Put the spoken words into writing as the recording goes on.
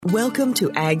Welcome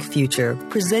to Ag Future,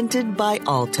 presented by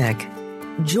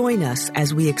Alltech. Join us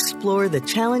as we explore the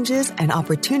challenges and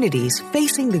opportunities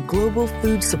facing the global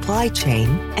food supply chain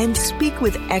and speak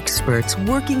with experts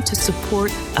working to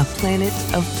support a planet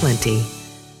of plenty.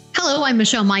 Hello, I'm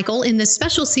Michelle Michael. In this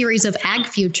special series of Ag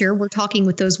Future, we're talking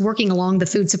with those working along the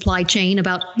food supply chain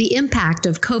about the impact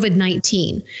of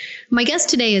COVID-19. My guest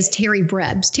today is Terry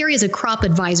Brebs. Terry is a crop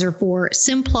advisor for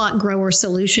Simplot Grower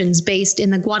Solutions based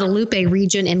in the Guadalupe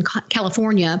region in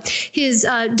California. His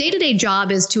day-to-day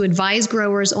job is to advise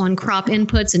growers on crop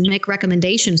inputs and make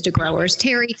recommendations to growers.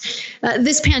 Terry,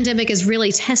 this pandemic is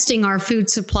really testing our food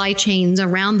supply chains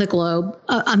around the globe.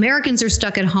 Americans are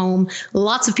stuck at home.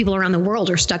 Lots of people around the world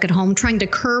are stuck at home trying to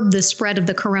curb the spread of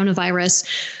the coronavirus.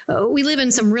 We live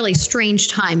in some really strange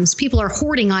times. People are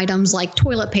hoarding items like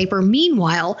toilet paper.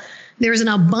 Meanwhile, there's an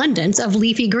abundance of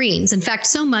leafy greens. In fact,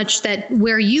 so much that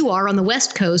where you are on the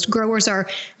West Coast, growers are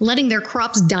letting their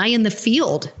crops die in the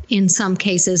field in some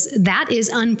cases. That is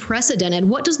unprecedented.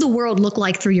 What does the world look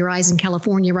like through your eyes in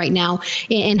California right now?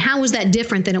 And how is that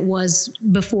different than it was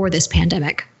before this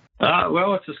pandemic?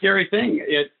 Well, it's a scary thing.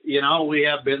 We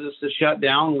have businesses shut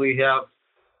down. We have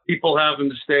people having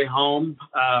to stay home.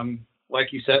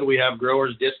 Like you said, we have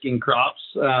growers disking crops.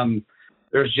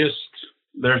 There's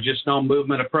just no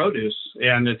movement of produce,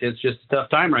 and it's just a tough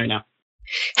time right now.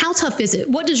 How tough is it?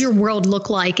 What does your world look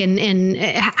like, and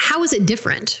how is it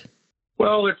different?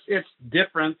 Well, it's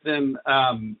different than,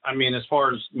 as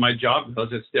far as my job goes,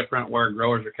 it's different where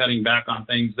growers are cutting back on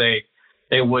things they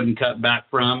wouldn't cut back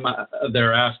from.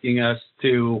 They're asking us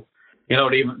to,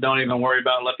 don't even worry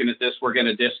about looking at this. We're going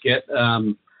to disc it.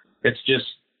 It's just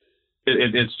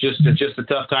a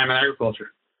tough time in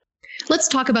agriculture. Let's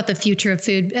talk about the future of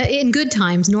food. In good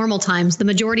times, normal times, the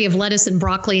majority of lettuce and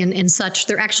broccoli and such,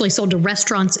 they're actually sold to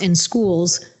restaurants and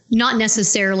schools, not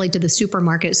necessarily to the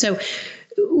supermarket. So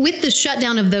with the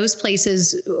shutdown of those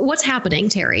places, what's happening,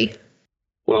 Terry?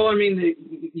 Well, the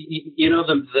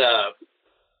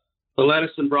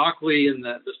lettuce and broccoli and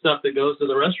the stuff that goes to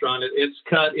the restaurant, it's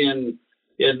cut in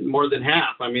more than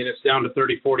half. It's down to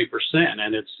 30-40%,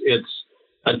 and it's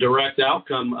a direct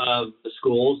outcome of the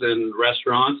schools and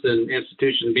restaurants and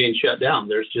institutions being shut down.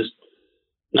 There's just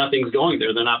nothing's going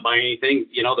there. They're not buying anything.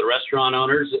 The restaurant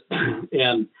owners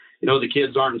and, the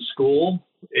kids aren't in school.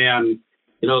 And,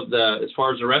 as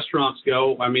far as the restaurants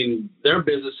go, their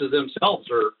businesses themselves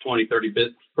are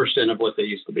 20-30% of what they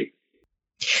used to be.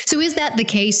 So is that the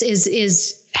case?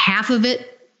 Is half of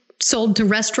it sold to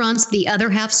restaurants, the other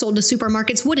half sold to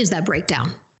supermarkets? What is that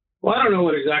breakdown? Well, I don't know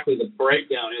what exactly the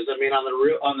breakdown is.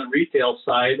 On the retail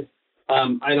side,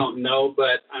 I don't know,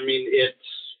 but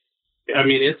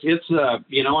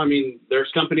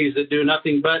there's companies that do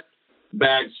nothing but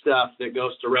bag stuff that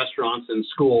goes to restaurants and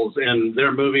schools, and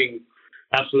they're moving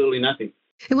absolutely nothing.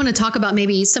 I want to talk about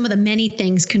maybe some of the many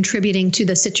things contributing to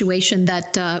the situation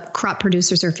that crop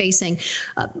producers are facing.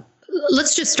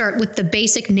 Let's just start with the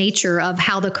basic nature of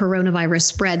how the coronavirus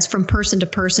spreads from person to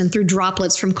person through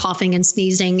droplets from coughing and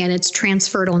sneezing, and it's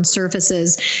transferred on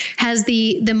surfaces. Has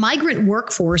the migrant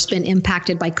workforce been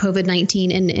impacted by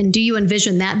COVID-19, and do you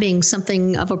envision that being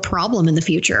something of a problem in the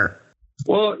future?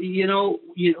 Well,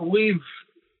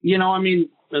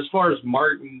 as far as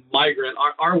migrant,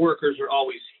 our workers are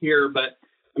always here, but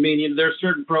there's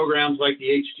certain programs like the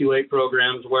H-2A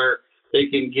programs where they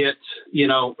can get,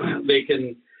 they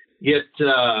can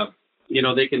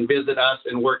visit us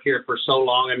and work here for so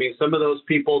long. Some of those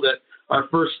people that are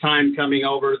first time coming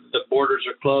over, the borders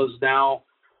are closed now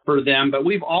for them, but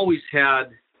we've always had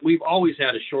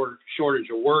a shortage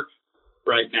of work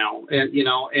right now. And,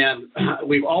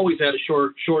 we've always had a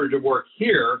shortage of work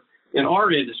here in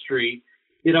our industry,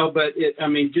 but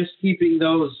just keeping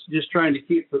those, just trying to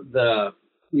keep the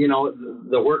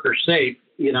workers safe,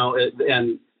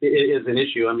 and it is an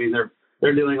issue.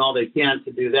 They're doing all they can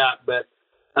to do that. But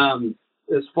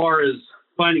as far as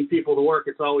finding people to work,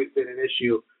 it's always been an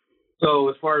issue. So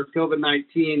as far as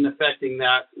COVID-19 affecting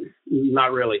that,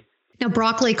 not really. Now,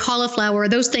 broccoli, cauliflower,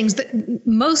 those things,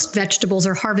 most vegetables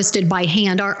are harvested by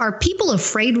hand. Are people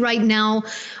afraid right now,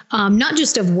 not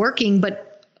just of working,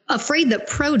 but afraid that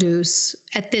produce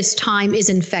at this time is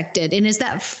infected? And is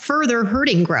that further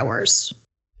hurting growers?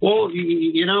 Well,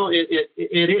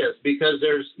 it is, because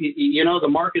there's, the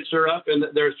markets are up and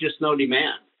there's just no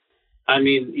demand.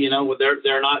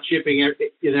 They're not shipping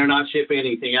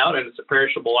anything out, and it's a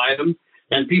perishable item,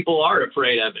 and people are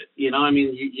afraid of it.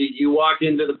 You walk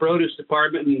into the produce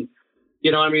department and,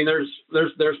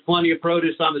 there's plenty of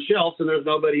produce on the shelves, and there's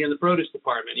nobody in the produce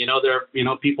department.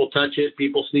 People touch it,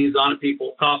 people sneeze on it,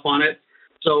 people cough on it.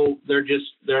 So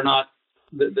they're not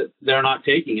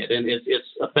taking it, and it's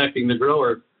affecting the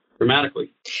grower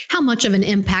dramatically. How much of an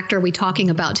impact are we talking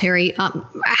about, Terry?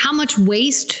 How much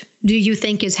waste do you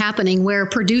think is happening where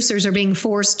producers are being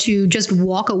forced to just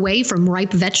walk away from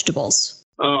ripe vegetables?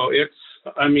 Oh, as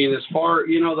far,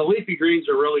 the leafy greens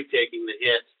are really taking the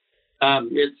hit.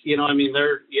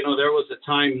 There was a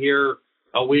time here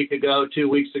a week ago, 2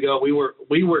 weeks ago, we were,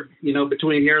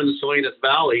 between here and the Salinas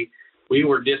Valley, we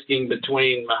were disking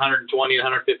between 120 and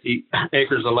 150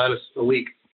 acres of lettuce a week.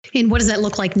 And what does that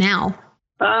look like now?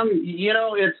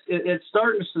 It's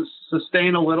starting to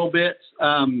sustain a little bit.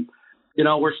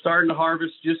 We're starting to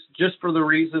harvest just for the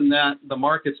reason that the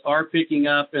markets are picking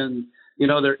up, and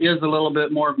there is a little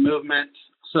bit more movement.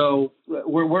 So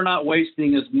we're not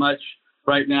wasting as much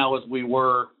right now as we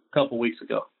were a couple weeks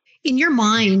ago. In your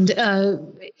mind,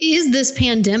 is this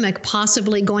pandemic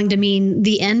possibly going to mean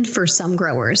the end for some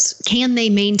growers? Can they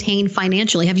maintain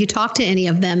financially? Have you talked to any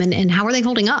of them, and how are they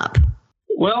holding up?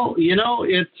 Well,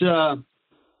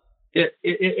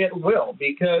 it will,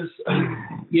 because,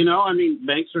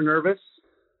 banks are nervous.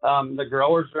 The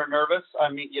growers are nervous. I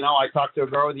talked to a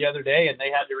grower the other day, and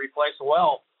they had to replace a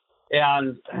well.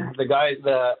 And the guy,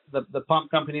 the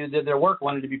pump company that did their work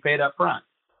wanted to be paid up front.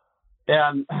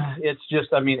 And it's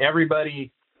just,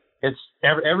 everybody is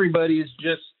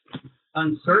just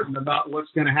uncertain about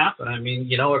what's going to happen.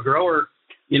 A grower,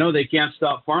 they can't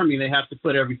stop farming. They have to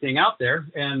put everything out there,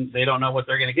 and they don't know what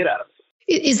they're going to get out of it.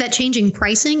 Is that changing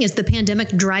pricing? Is the pandemic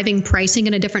driving pricing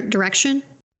in a different direction?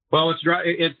 Well, it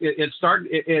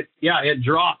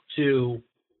dropped to,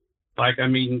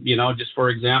 just for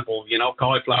example,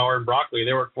 cauliflower and broccoli,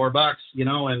 they were $4, and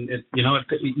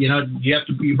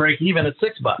you break even at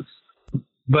 $6.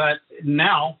 But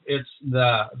now it's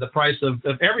the price of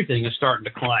everything is starting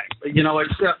to climb,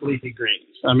 except leafy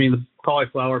greens. The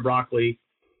cauliflower, broccoli,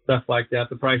 stuff like that,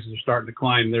 the prices are starting to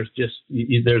climb. There's just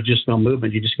no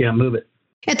movement. You just can't move it.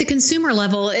 At the consumer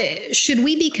level, should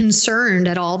we be concerned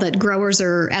at all that growers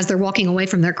as they're walking away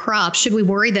from their crops, should we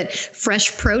worry that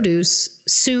fresh produce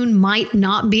soon might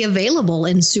not be available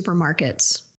in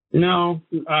supermarkets? No,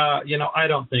 I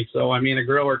don't think so. A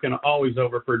grower can always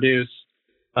overproduce,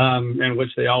 and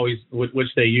which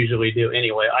they usually do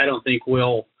anyway. I don't think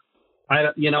there's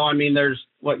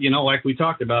like we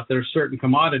talked about, there's certain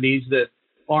commodities that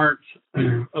aren't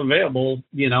available,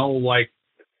 like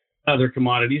other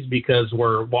commodities, because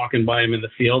we're walking by them in the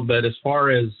field. But as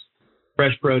far as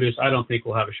fresh produce, I don't think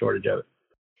we'll have a shortage of it.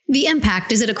 The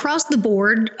impact, is it across the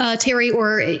board, Terry,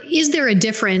 or is there a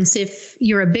difference if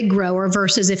you're a big grower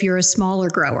versus if you're a smaller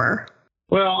grower?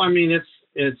 Well,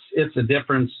 it's a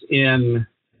difference in,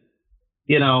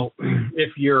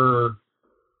 if you're,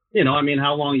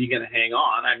 how long are you going to hang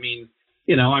on?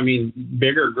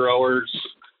 Bigger growers,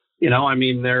 they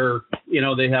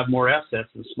have more assets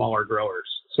than smaller growers.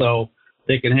 So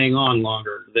they can hang on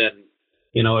longer than,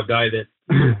 a guy that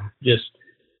a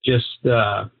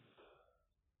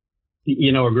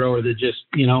grower that just,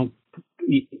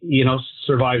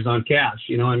 survives on cash.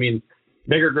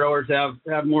 Bigger growers have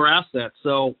more assets.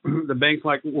 So the banks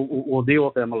will deal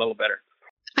with them a little better.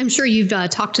 I'm sure you've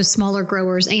talked to smaller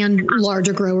growers and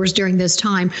larger growers during this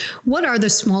time. What are the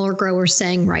smaller growers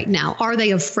saying right now? Are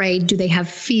they afraid? Do they have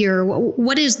fear?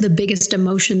 What is the biggest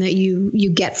emotion that you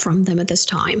get from them at this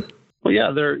time? Well,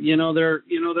 yeah, they're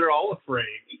all afraid,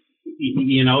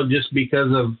 just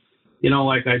because of,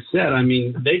 like I said,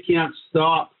 they can't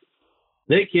stop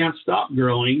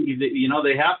growing.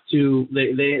 They have to,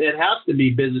 it has to be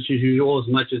business as usual as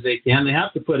much as they can. They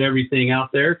have to put everything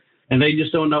out there, and they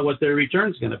just don't know what their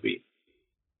return's going to be.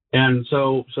 And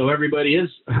so everybody is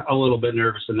a little bit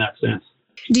nervous in that sense.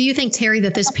 Do you think, Terry,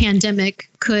 that this pandemic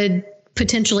could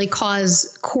potentially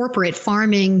cause corporate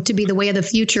farming to be the way of the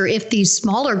future if these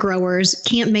smaller growers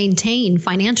can't maintain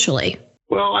financially?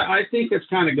 Well, I think it's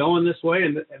kind of going this way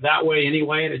and that way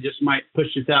anyway, and it just might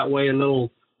push it that way a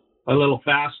little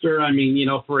faster.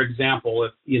 For example,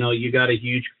 if, you got a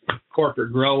huge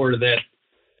corporate grower that,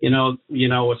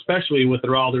 especially with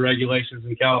all the regulations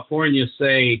in California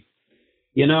say,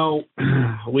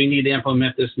 we need to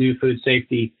implement this new food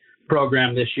safety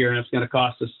program this year, and it's going to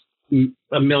cost us $1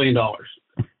 million.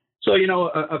 So,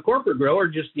 a corporate grower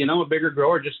just, a bigger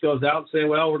grower just goes out and say,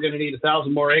 well, we're going to need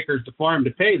 1,000 more acres to farm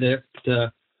to pay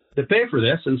pay for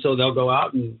this. And so they'll go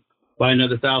out and buy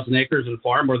another 1,000 acres and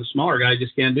farm, or the smaller guy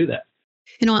just can't do that.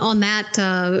 And on that,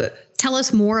 tell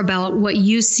us more about what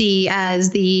you see as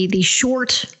the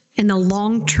short and the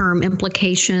long-term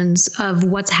implications of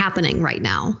what's happening right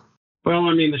now. Well,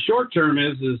 the short term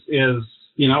is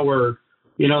we're,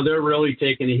 they're really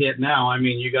taking a hit now.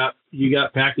 You got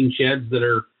packing sheds that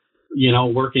are,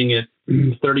 working at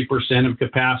 30% of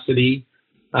capacity.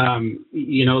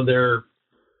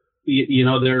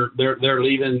 they're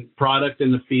leaving product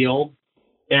in the field.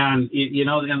 And, in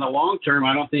the long term,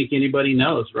 I don't think anybody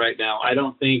knows right now. I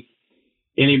don't think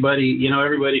anybody,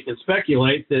 everybody can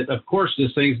speculate that, of course,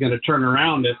 this thing's going to turn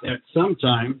around at some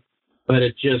time, but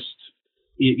it just,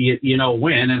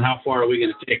 when and how far are we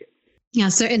going to take it? Yeah,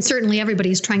 so, and certainly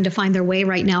everybody's trying to find their way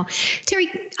right now. Terry,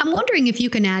 I'm wondering if you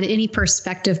can add any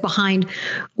perspective behind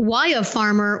why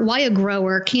a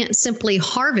grower can't simply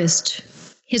harvest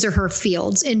his or her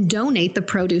fields and donate the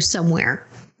produce somewhere.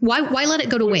 Why let it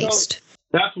go to waste?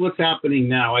 That's what's happening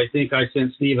now. I think I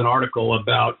sent Steve an article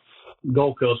about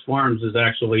Gold Coast Farms is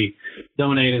actually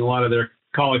donating a lot of their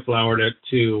cauliflower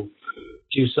to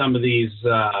some of these,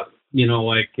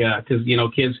 because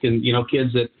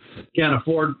kids that can't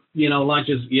afford,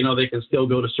 lunches, they can still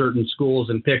go to certain schools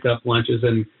and pick up lunches,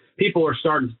 and people are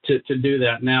starting to do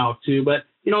that now too. But,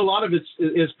 a lot of it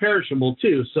is perishable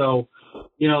too. So,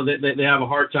 they have a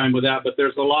hard time with that, but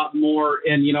there's a lot more.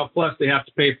 And, plus they have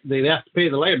to pay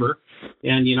the labor,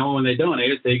 and, when they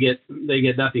donate it, they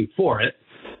get nothing for it.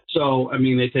 So,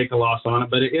 they take a loss on it,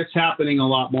 but it's happening a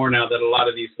lot more now that a lot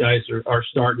of these guys are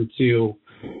starting to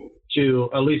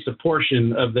at least a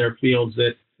portion of their fields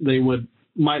that they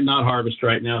might not harvest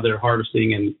right now. They're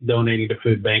harvesting and donating to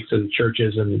food banks and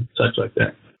churches and such like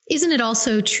that. Isn't it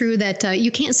also true that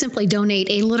you can't simply donate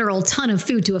a literal ton of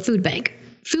food to a food bank?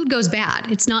 Food goes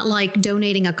bad. It's not like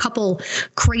donating a couple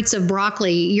crates of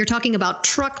broccoli. You're talking about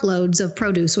truckloads of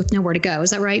produce with nowhere to go. Is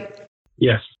that right?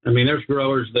 Yes. There's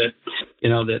growers that,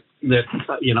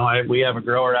 we have a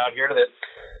grower out here that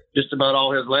just about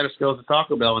all his lettuce goes to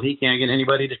Taco Bell, and he can't get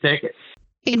anybody to take it.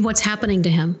 And what's happening to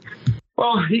him?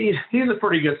 Well, he's a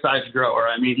pretty good sized grower.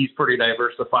 He's pretty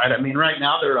diversified. Right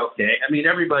now they're okay.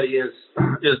 Everybody is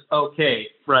okay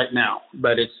right now,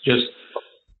 but it's just,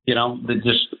 they don't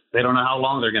know how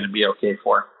long they're going to be okay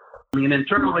for.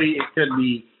 Internally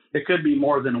it could be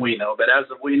more than we know, but as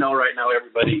of we know right now,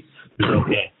 everybody is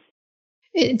okay.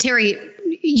 Terry,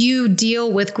 you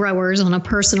deal with growers on a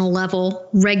personal level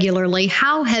regularly.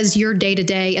 How has your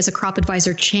day-to-day as a crop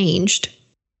advisor changed?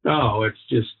 Oh, it's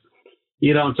just,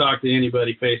 you don't talk to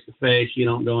anybody face to face. You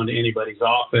don't go into anybody's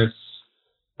office.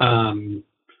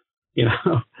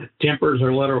 Tempers are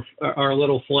a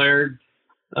little flared.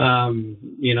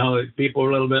 People are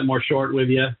a little bit more short with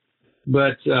you.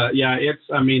 But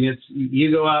it's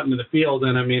you go out into the field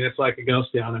and it's like a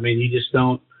ghost town.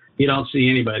 You don't see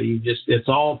anybody. It's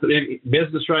all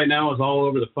business right now is all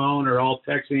over the phone or all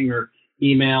texting or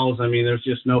emails. There's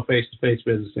just no face-to-face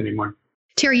business anymore.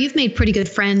 Terry, you've made pretty good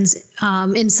friends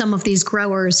in some of these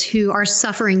growers who are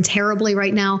suffering terribly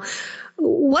right now.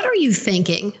 What are you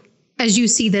thinking as you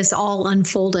see this all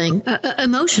unfolding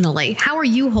emotionally? How are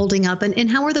you holding up and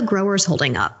how are the growers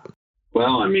holding up?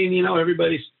 Well,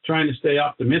 everybody's trying to stay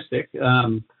optimistic.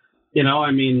 There's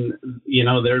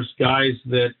guys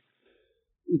that,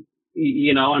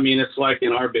 it's like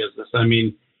in our business.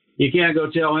 You can't go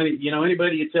tell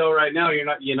anybody you tell right now, you're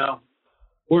not,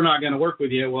 we're not going to work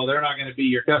with you. Well, they're not going to be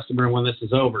your customer when this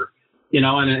is over,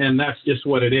 and that's just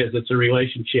what it is. It's a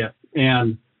relationship.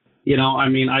 And,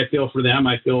 I feel for them.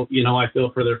 I feel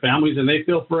for their families, and they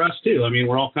feel for us too.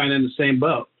 We're all kind of in the same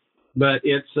boat, but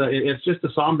it's just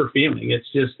a somber feeling. It's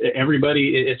just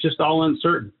it's just all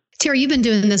uncertain. Terry, you've been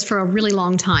doing this for a really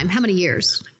long time. How many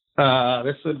years?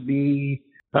 This would be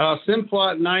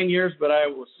Simplot 9 years, but I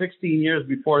was 16 years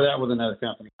before that with another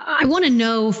company. I want to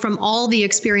know from all the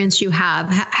experience you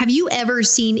have you ever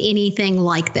seen anything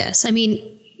like this?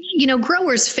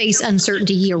 Growers face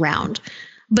uncertainty year round,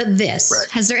 but this, right.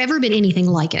 Has there ever been anything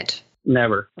like it?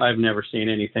 Never. I've never seen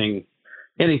anything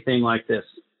like this.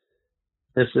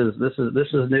 This is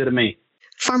new to me.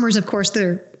 Farmers, of course,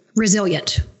 they're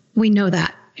resilient. We know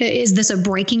that. Is this a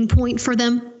breaking point for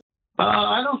them?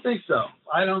 I don't think so.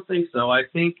 I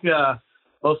think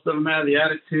most of them have the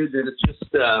attitude that it's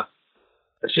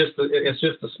just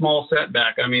a small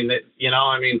setback. Farming,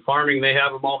 they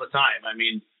have them all the time.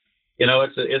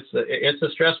 It's a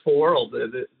stressful world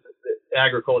that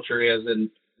agriculture is, and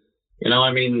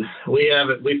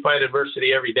we fight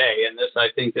adversity every day, and I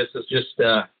think this is just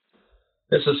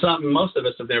this is something most of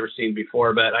us have never seen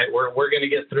before. But we're going to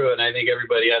get through it, and I think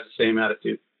everybody has the same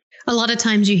attitude. A lot of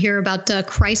times you hear about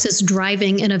crisis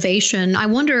driving innovation. I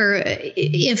wonder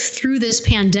if through this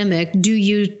pandemic, do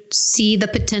you see the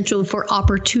potential for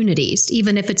opportunities,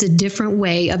 even if it's a different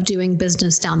way of doing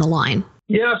business down the line?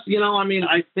 Yes.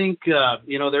 I think,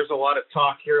 there's a lot of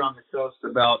talk here on the coast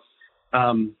about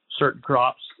certain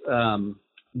crops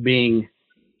being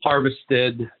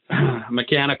harvested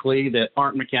mechanically that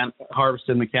aren't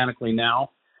harvested mechanically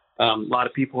now. A lot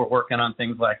of people are working on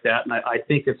things like that. And I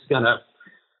think it's going to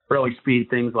really speed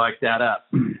things like that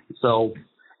up. so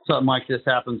something like this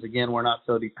happens again, we're not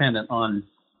so dependent on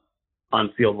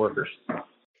field workers.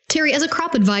 Terry, as a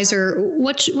crop advisor,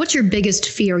 what's your biggest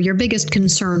fear, your biggest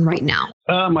concern right now?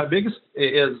 My biggest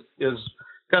is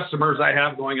customers I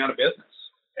have going out of business.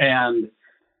 And,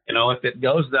 if it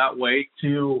goes that way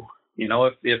to,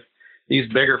 if these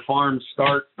bigger farms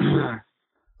start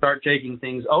taking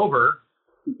things over,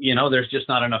 there's just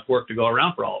not enough work to go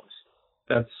around for all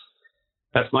of us.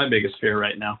 That's my biggest fear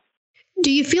right now.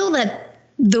 Do you feel that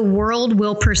the world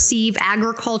will perceive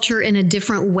agriculture in a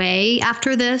different way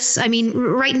after this? I mean,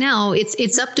 right now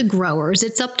it's up to growers,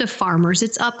 it's up to farmers,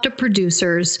 it's up to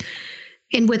producers.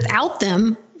 And without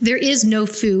them, there is no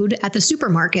food at the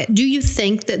supermarket. Do you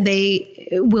think that they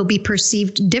will be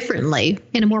perceived differently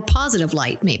in a more positive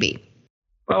light, maybe?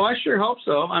 Well, I sure hope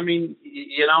so. I mean,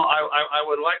 I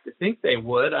would like to think they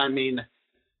would. I mean,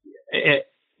 I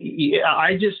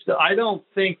don't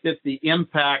think that the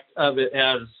impact of it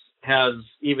has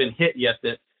even hit yet,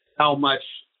 that how much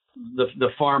the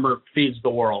farmer feeds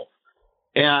the world.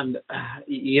 And,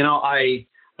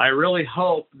 I really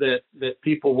hope that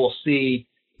people will see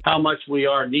how much we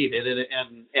are needed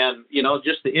and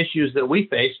just the issues that we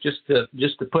face just to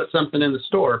put something in the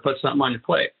store, put something on your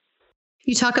plate.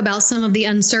 You talk about some of the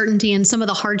uncertainty and some of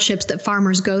the hardships that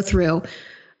farmers go through.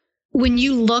 When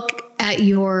you look at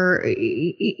your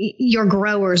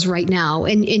growers right now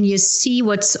and you see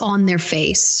what's on their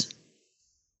face,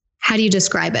 how do you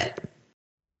describe it?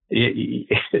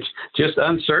 It's just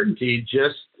uncertainty.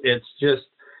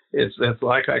 It's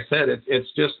like I said,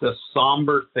 it's just a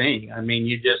somber thing. I mean,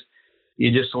 you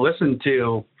just listen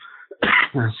to,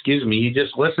 you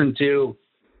just listen to,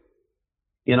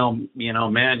 man,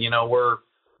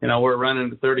 we're running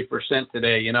to 30%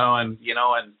 today, and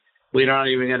we're not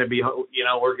even going to be,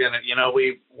 we're going to,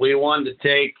 we wanted to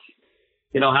take,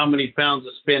 how many pounds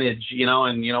of spinach,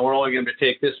 and, we're only going to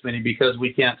take this many because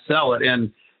we can't sell it.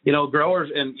 And,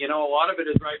 growers, and, a lot of it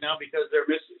is right now because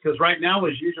because right now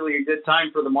is usually a good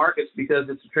time for the markets because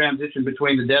it's a transition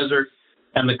between the desert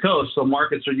and the coast. So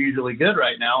markets are usually good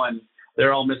right now, and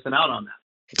they're all missing out on that.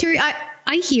 Terry,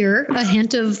 I hear a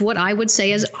hint of what I would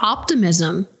say is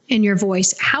optimism in your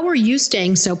voice. How are you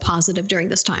staying so positive during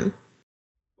this time?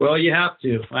 Well, you have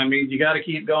to. I mean, you got to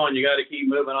keep going. You got to keep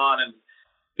moving on and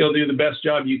still do the best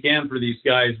job you can for these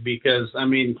guys because, I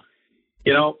mean,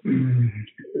 they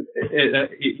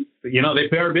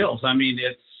pay our bills. I mean,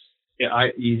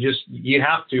 you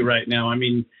have to right now. I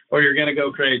mean, or you're going to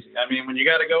go crazy. I mean, when you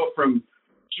got to go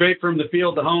straight from the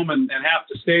field to home and have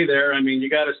to stay there, I mean, you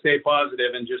got to stay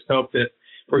positive and just hope that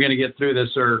we're going to get through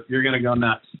this or you're going to go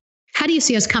nuts. How do you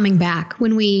see us coming back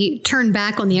when we turn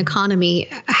back on the economy?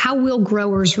 How will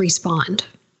growers respond?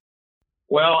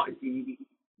 Well, I mean,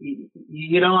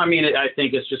 I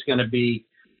think it's just going to be,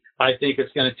 I think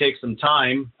it's going to take some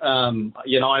time. I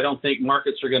don't think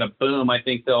markets are going to boom. I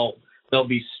think they'll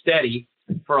be steady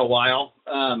for a while.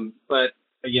 But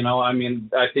I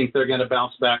mean, I think they're going to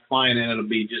bounce back fine and it'll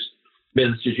be just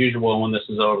business as usual when this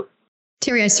is over.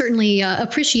 Terry, I certainly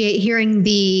appreciate hearing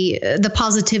the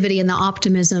positivity and the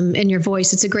optimism in your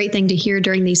voice. It's a great thing to hear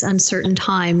during these uncertain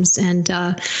times. And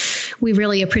we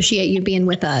really appreciate you being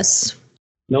with us.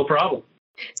 No problem.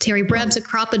 Terry Brebs, a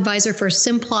crop advisor for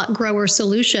Simplot Grower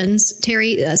Solutions.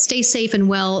 Terry, stay safe and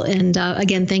well. And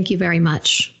again, thank you very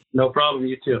much. No problem.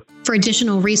 You too. For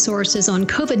additional resources on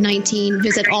COVID-19,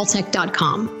 visit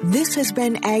alltech.com. This has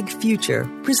been Ag Future,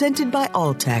 presented by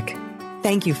Alltech.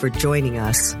 Thank you for joining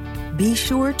us. Be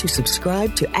sure to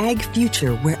subscribe to Ag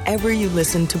Future wherever you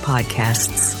listen to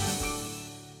podcasts.